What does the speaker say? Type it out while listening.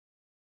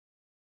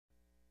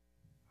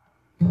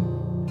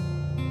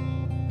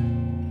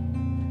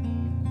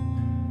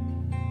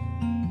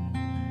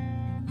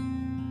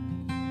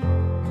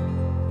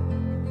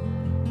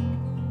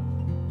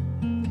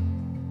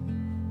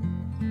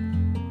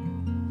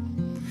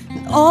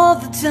all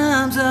the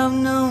times I've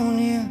known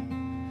you.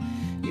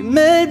 You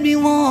made me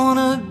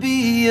wanna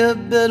be a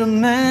better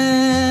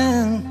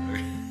man.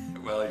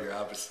 Well, you're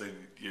obviously,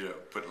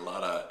 put a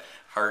lot of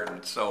heart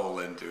and soul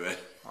into it.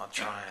 I'm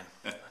trying.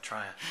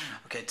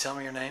 Okay, tell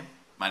me your name.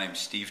 My name's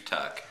Steve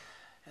Tuck.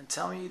 And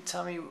tell me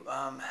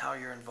how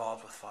you're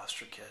involved with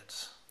foster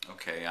kids.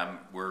 Okay, I'm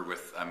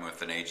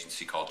with an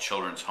agency called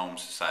Children's Home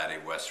Society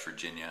of West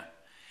Virginia,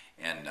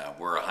 and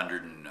we're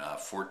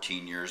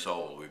 114 years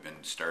old. We've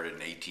been started in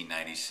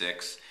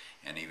 1896,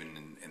 and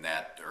even in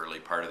that early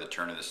part of the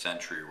turn of the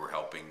century, we're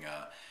helping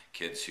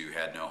kids who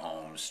had no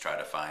homes try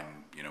to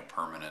find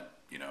permanent,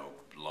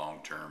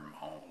 long-term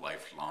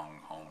lifelong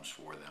homes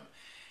for them.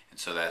 And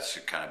so that's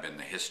kind of been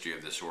the history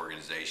of this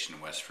organization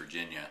in West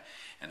Virginia.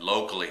 And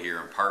locally here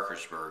in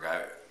Parkersburg,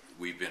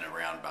 we've been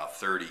around about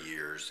 30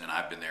 years, and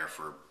I've been there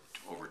for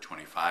over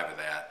 25 of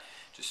that,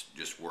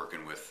 just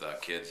working with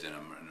kids in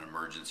an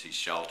emergency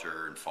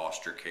shelter and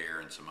foster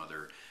care and some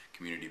other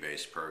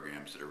community-based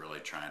programs that are really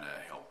trying to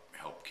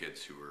help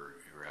kids who are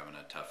having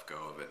a tough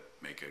go of it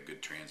make a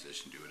good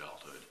transition to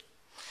adulthood.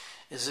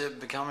 Is it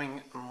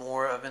becoming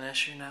more of an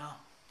issue now?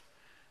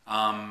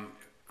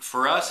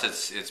 For us,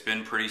 it's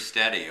been pretty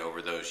steady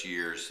over those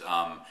years.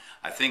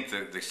 I think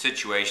the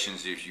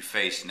situations that you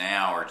face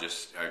now are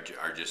just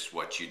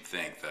what you'd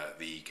think.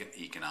 The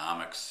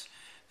economics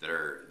that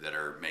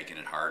are making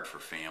it hard for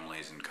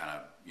families and kind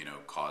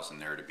of causing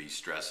there to be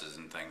stresses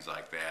and things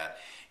like that,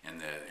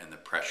 and the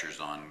pressures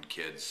on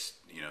kids,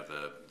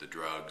 the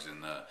drugs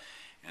and the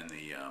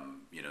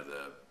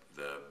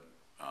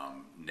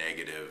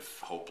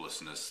negative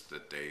hopelessness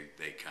that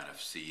they kind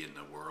of see in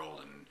the world,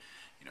 and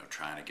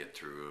trying to get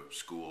through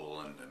school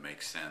and to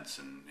make sense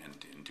and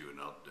into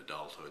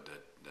adulthood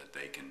that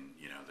they can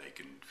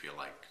feel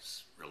like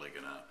it's really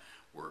going to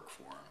work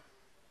for them.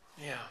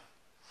 Yeah.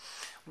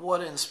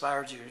 What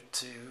inspired you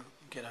to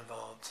get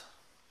involved?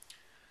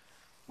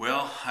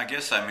 Well, I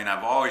guess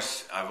I've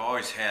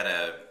always had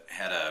a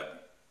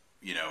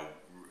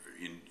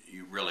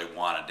you really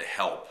wanted to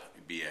help,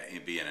 be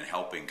in a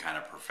helping kind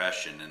of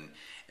profession, and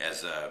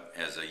as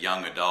a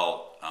young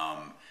adult,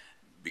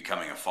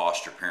 becoming a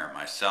foster parent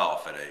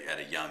myself at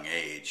a young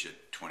age,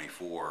 at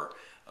 24,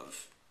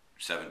 of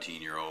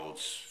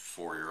 17-year-olds,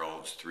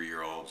 4-year-olds,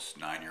 3-year-olds,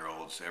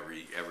 9-year-olds,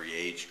 every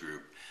age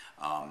group.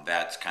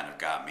 That's kind of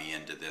got me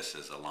into this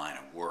as a line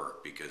of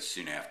work, because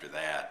soon after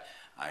that,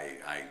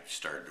 I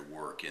started to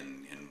work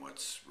in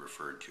what's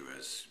referred to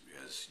as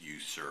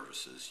youth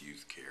services,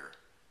 youth care.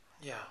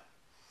 Yeah.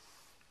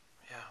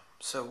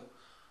 So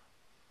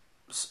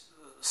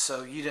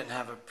you didn't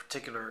have a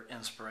particular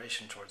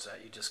inspiration towards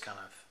that. You just kind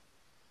of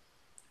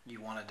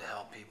wanted to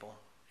help people.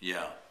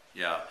 Yeah.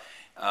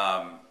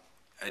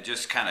 I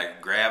just kind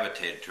of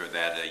gravitated toward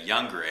that. At a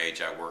younger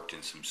age, I worked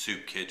in some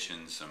soup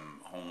kitchens,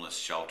 some homeless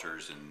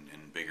shelters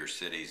in bigger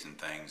cities and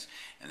things.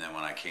 And then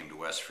when I came to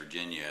West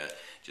Virginia,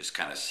 just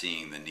kind of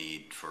seeing the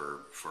need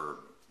for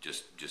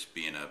just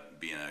being a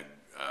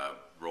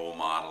role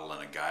model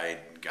and a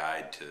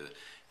guide to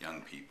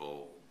young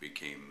people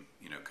became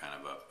kind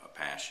of a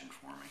passion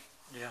for me.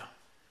 Yeah.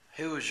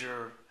 Who was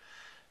your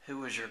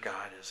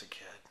guide as a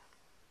kid?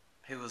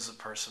 Who was the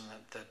person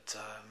that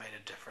made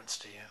a difference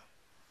to you?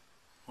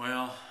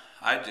 Well,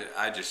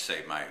 I just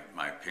say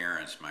my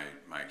parents,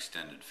 my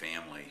extended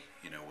family.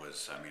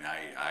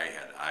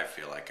 I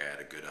feel like I had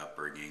a good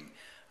upbringing.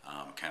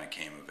 Kind of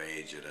came of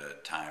age at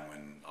a time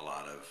when a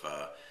lot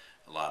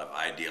of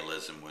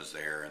idealism was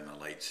there in the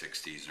late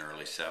 '60s and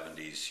early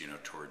 '70s.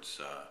 Towards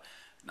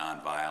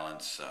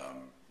nonviolence.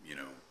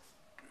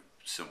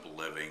 Simple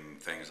living,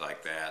 things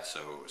like that.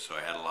 So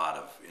I had a lot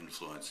of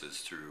influences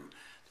through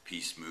the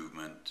peace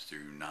movement,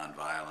 through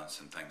nonviolence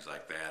and things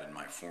like that in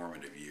my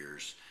formative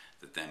years,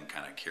 that then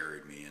kind of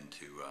carried me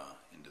into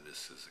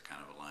this as a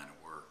kind of a line of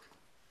work.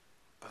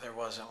 But there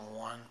wasn't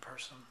one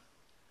person?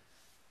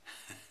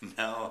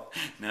 No,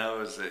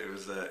 it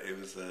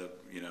was a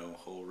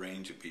whole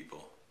range of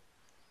people.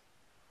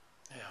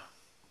 Yeah.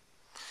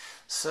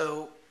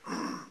 So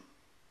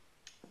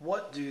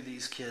what do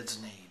these kids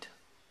need?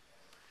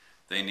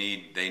 They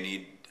need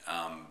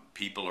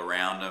people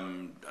around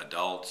them,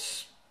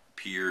 adults,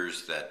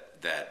 peers that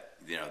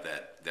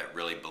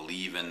really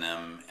believe in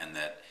them, and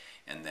that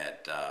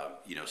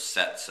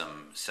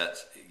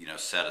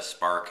set a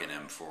spark in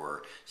them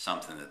for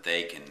something that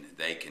they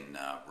can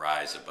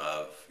rise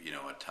above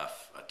a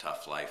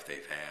tough life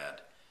they've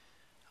had.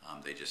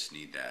 They just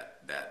need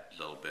that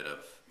little bit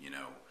of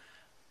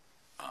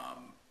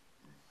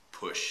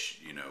push,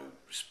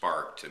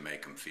 spark to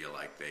make them feel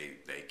like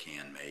they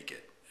can make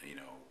it,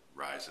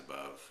 rise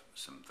above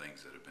some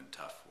things that have been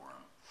tough for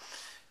them.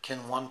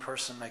 Can one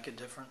person make a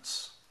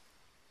difference?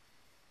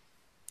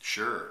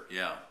 Sure.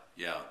 Yeah.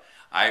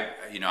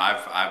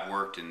 I've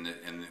worked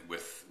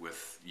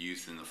with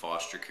youth in the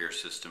foster care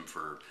system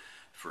for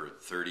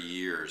 30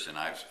 years, and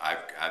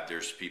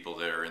there's people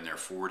that are in their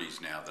 40s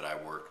now that I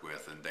worked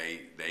with, and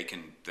they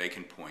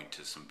can point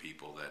to some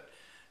people that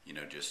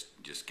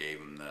just gave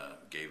them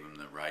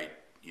the right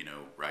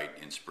right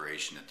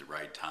inspiration at the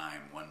right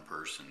time. One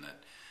person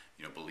that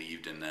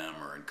believed in them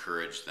or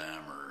encouraged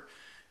them or,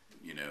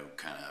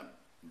 kind of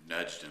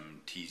nudged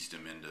them, teased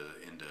them into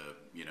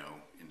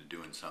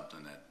doing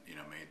something that,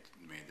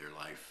 made their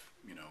life,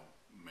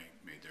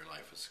 made their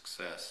life a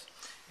success.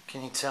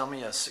 Can you tell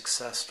me a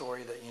success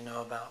story that you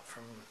know about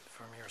from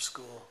your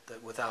school,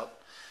 that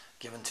without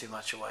giving too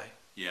much away?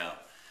 Yeah.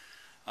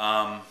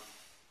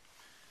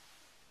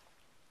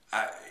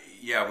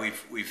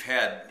 We've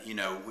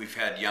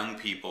had young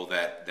people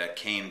that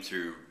came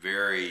through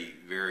very,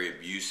 very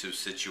abusive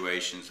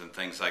situations and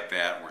things like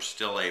that, and we're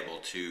still able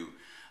to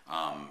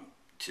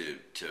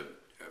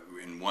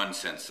in one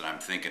sense that I'm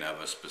thinking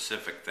of, a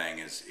specific thing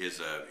is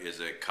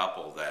a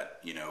couple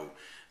that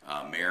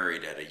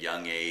married at a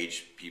young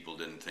age. People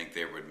didn't think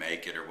they would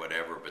make it or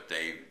whatever, but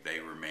they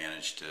were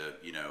managed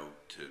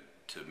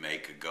to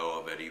make a go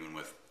of it even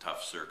with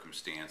tough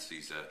circumstances.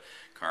 He's a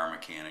car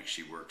mechanic.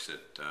 She works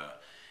at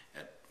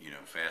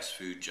fast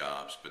food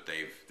jobs, but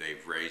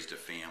they've raised a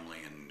family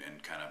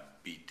and kind of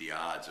beat the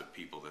odds of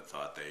people that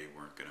thought they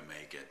weren't going to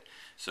make it.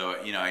 So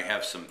I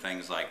have some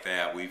things like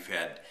that. We've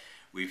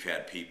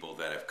had people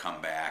that have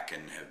come back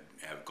and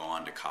have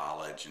gone to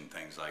college and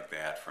things like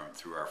that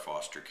through our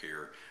foster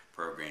care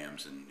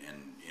programs, and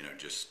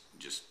just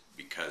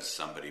because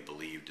somebody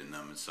believed in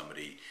them and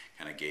somebody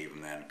kind of gave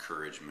them that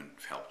encouragement,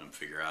 helped them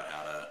figure out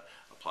how to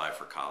apply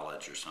for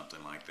college or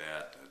something like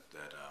that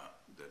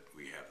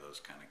we have those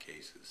kind of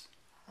cases.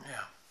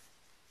 Yeah.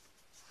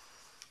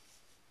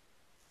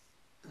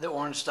 The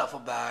Orange Duffel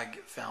Bag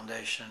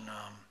Foundation,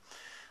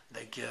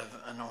 they give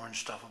an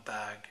orange duffel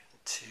bag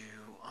to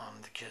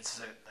the kids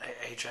that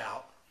age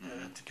out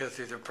to go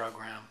through their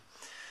program.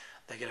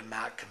 They get a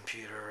Mac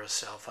computer, a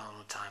cell phone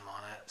with time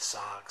on it,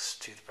 socks,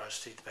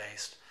 toothbrush,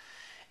 toothpaste.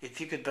 If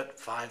you could put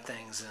 5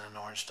 things in an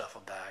orange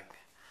duffel bag,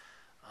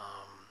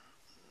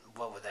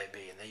 what would they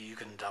be? And you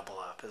can double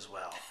up as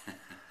well.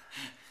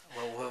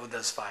 What would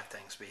those 5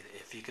 things be?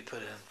 If you could put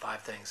in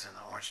 5 things in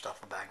an orange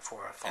duffel bag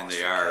for a foster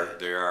kid. And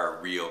they are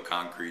real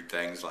concrete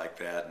things like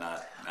that,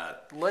 not.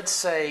 Let's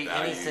say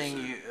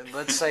anything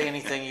let's say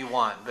anything you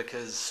want,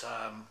 because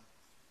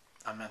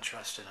I'm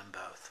interested in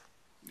both.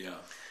 Yeah.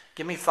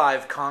 Give me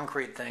 5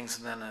 concrete things,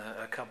 and then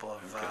a couple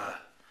of. Okay.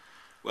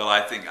 Well,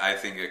 I think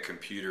a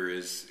computer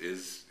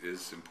is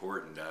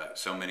important.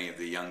 So many of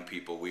the young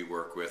people we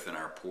work with in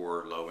our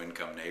poor,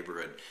 low-income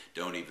neighborhood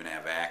don't even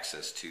have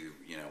access to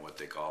what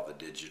they call the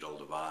digital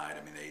divide.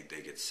 I mean,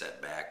 they get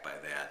set back by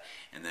that.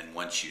 And then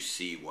once you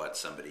see what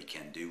somebody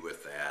can do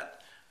with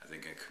that, I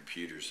think a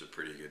computer's a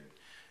pretty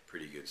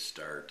good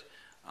start.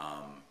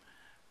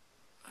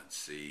 Let's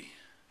see,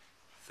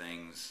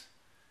 things.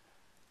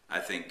 I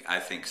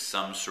think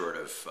some sort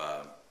of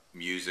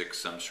music,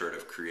 some sort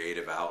of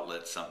creative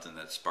outlet, something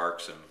that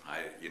sparks them.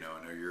 I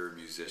know you're a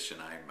musician.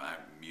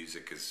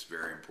 Music is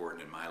very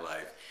important in my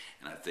life,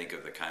 and I think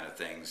of the kind of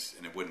things,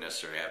 and it wouldn't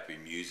necessarily have to be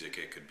music.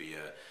 It could be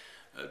a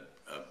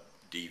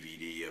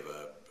DVD of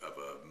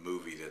a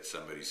movie that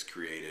somebody's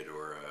created,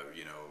 or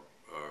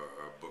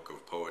a book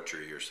of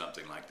poetry or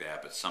something like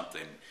that. But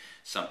something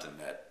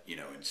that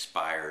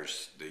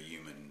inspires the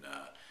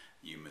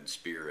human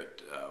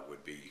spirit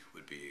would be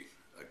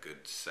a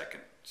good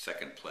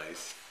second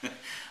place.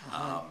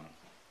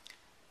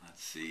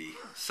 Let's see,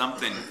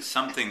 something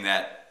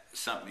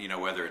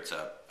whether it's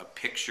a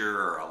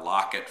picture or a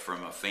locket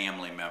from a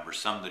family member,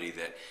 something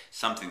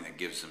that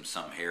gives them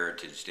some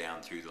heritage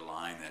down through the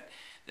line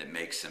that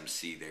makes them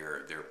see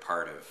they're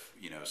part of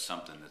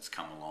something that's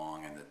come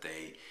along, and that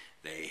they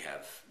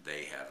have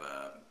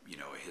a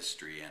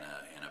history and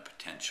a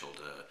potential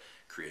to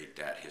create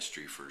that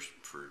history for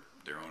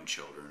their own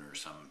children or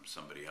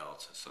somebody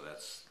else. So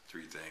that's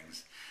 3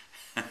 things.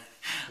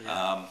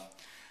 Yeah.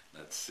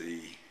 Let's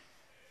see.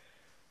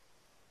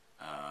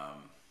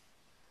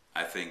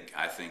 I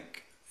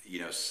think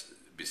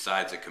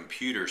besides a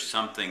computer,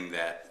 something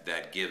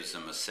that gives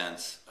them a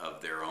sense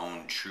of their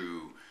own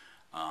true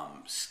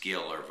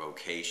skill or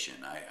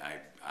vocation.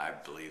 I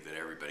believe that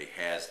everybody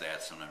has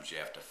that. Sometimes you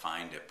have to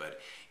find it,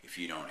 but if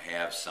you don't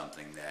have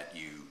something that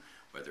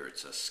whether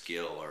it's a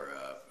skill or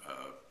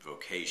a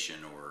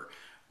vocation or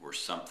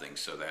something,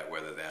 so that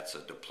whether that's a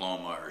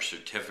diploma or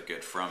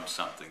certificate from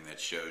something that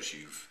shows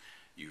you've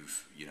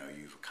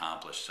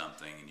accomplished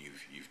something, and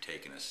you've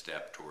taken a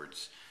step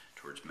towards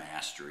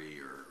mastery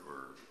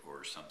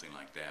or something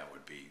like that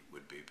would be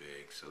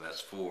big. So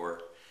that's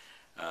 4.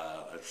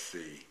 Let's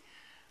see.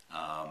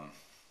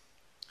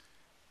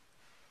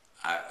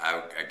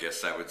 I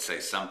guess I would say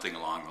something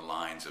along the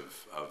lines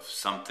of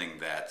something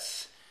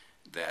that's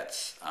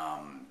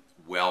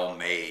well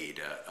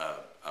made,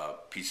 a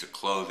piece of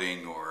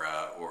clothing or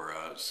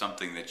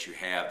something that you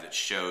have that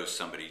shows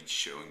somebody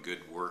showing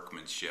good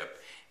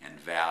workmanship and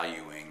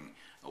valuing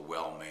a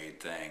well-made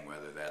thing,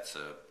 whether that's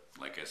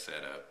like I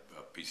said,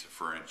 a piece of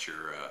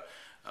furniture,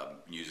 a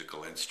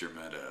musical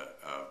instrument,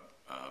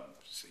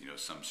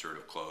 some sort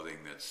of clothing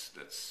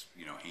that's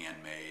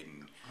handmade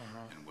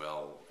and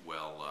well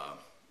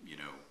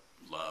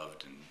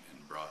loved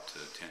and brought to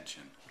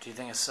attention. Do you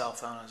think a cell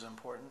phone is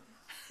important?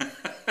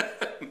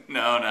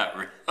 No, not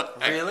really.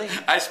 Really?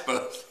 I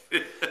suppose.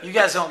 You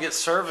guys don't get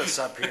service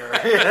up here.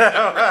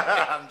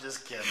 I'm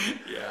just kidding.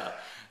 Yeah.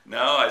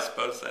 No, I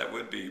suppose that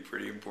would be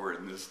pretty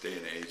important in this day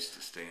and age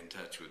to stay in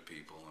touch with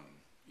people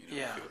and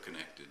feel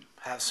connected.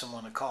 Have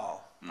someone to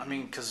call. I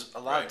mean, because a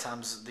lot of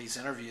times these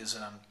interviews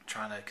that I'm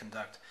trying to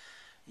conduct,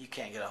 you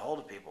can't get a hold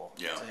of people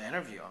to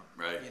interview them.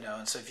 Right.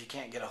 And so if you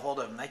can't get a hold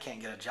of them, they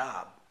can't get a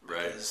job.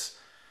 Right. Because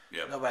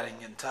nobody can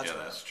get in touch with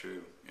them. Yeah, that's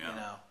true.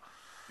 Yeah.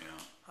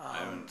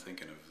 I've been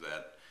thinking of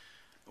that.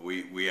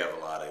 We have a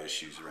lot of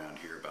issues around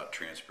here about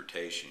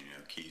transportation,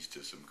 keys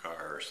to some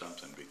car or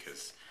something,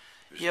 because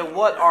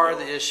what are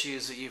the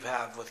issues that you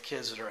have with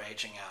kids that are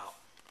aging out?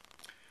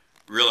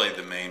 Really,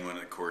 the main one,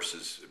 of course,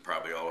 is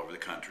probably all over the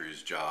country,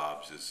 is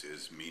jobs,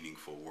 is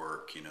meaningful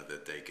work,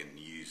 that they can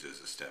use as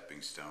a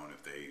stepping stone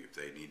if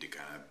they need to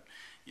kind of,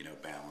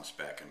 balance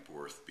back and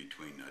forth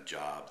between a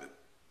job that,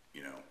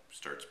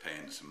 starts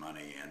paying some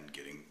money and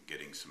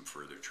getting some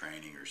further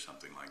training or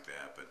something like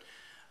that. But,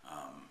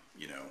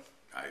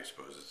 I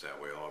suppose it's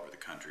that way all over the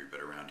country.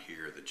 But around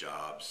here, the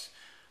jobs,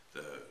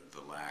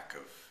 the lack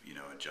of,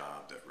 a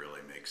job that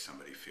really makes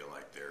somebody feel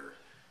like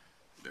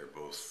they're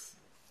both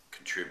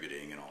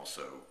contributing and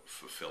also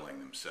fulfilling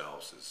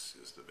themselves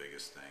is the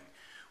biggest thing.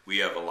 We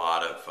have a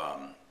lot of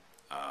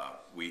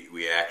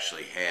we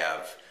actually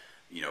have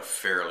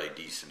fairly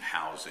decent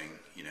housing.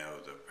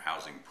 The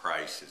housing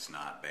price is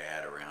not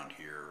bad around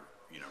here,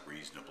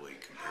 reasonably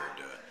compared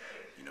to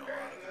a lot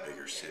of the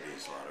bigger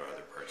cities, a lot of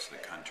other parts of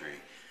the country.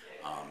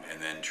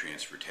 And then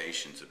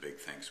transportation's a big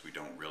thing, so we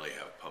don't really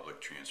have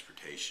public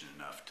transportation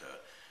enough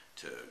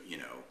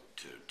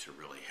to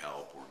really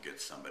help or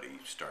get somebody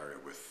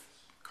started with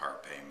car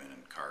payment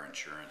and car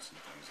insurance and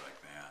things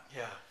like that.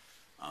 Yeah.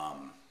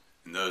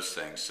 And those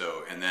things.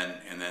 So and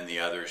then the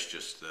others,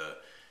 just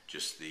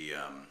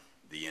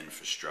the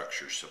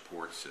infrastructure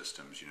support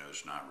systems.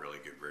 There's not really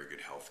very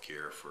good health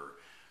care for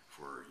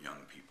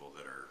young people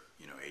that are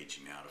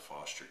aging out of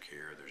foster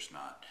care. There's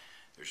not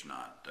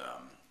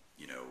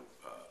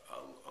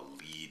a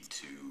lead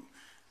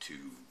to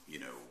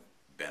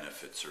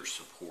benefits or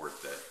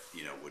support that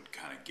would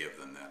kind of give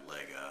them that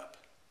leg up.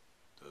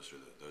 Those are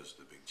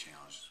the big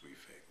challenges we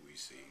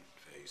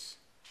face.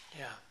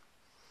 Yeah.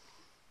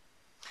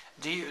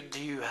 Do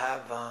you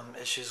have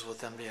issues with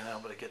them being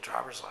able to get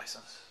driver's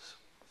licenses?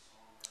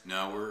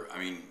 No,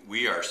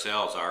 we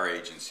ourselves, our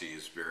agency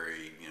is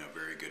very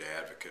good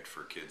advocate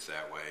for kids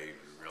that way.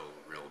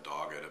 Real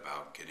dogged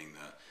about getting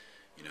the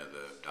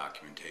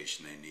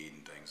documentation they need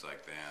and things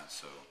like that.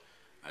 So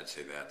I'd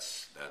say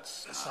that's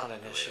not an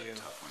really issue. A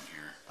tough one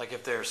here. Like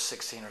if they're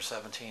 16 or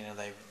 17 and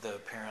the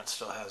parent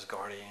still has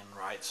guardian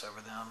rights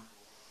over them,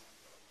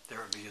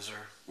 their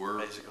abuser.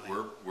 Basically.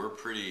 We're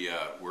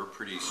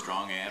pretty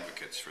strong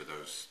advocates for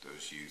those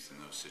youth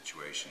in those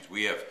situations.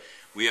 We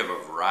have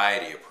a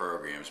variety of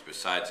programs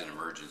besides an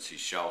emergency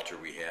shelter.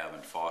 We have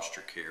in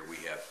foster care. We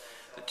have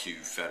the two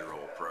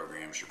federal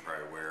programs you're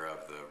probably aware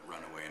of: the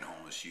Runaway and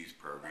Homeless Youth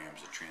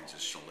programs, the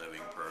Transitional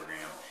Living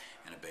program,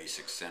 and a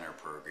Basic Center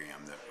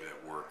program that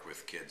work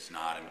with kids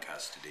not in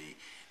custody,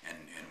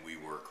 and we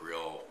work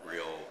real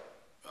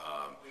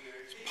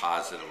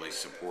positively,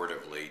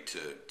 supportively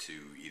to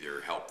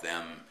either help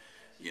them,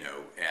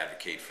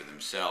 advocate for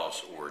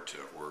themselves or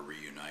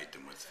reunite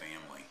them with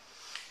family.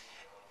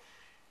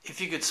 If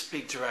you could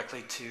speak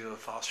directly to a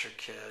foster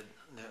kid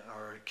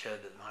or a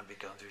kid that might be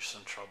going through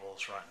some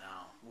troubles right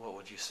now, what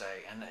would you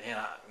say? And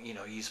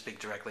you speak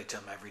directly to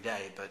them every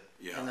day, but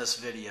in this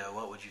video,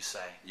 what would you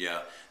say?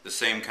 Yeah, the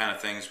same kind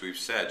of things we've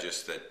said.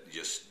 Just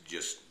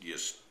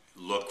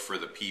look for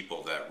the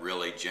people that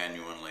really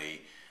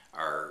genuinely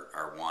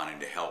are wanting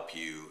to help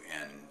you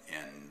and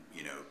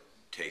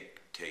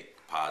take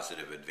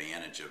positive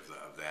advantage of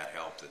that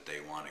help that they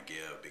want to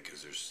give,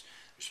 because there's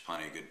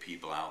plenty of good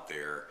people out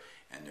there,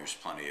 and there's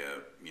plenty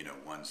of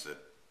ones that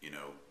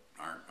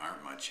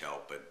aren't much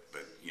help,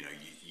 but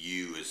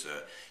you as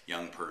a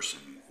young person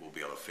will be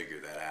able to figure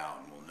that out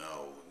and will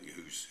know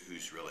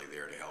who's really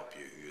there to help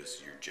you, who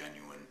is your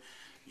genuine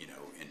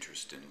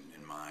interest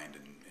in mind,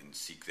 and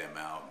seek them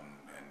out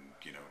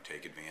and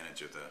take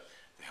advantage of the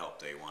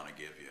help they want to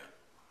give you.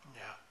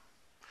 Yeah.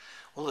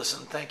 Well,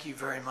 listen, thank you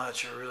very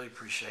much. I really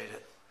appreciate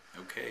it.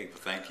 Okay, well,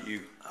 thank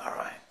you. All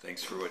right.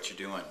 Thanks for what you're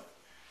doing.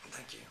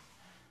 Thank you.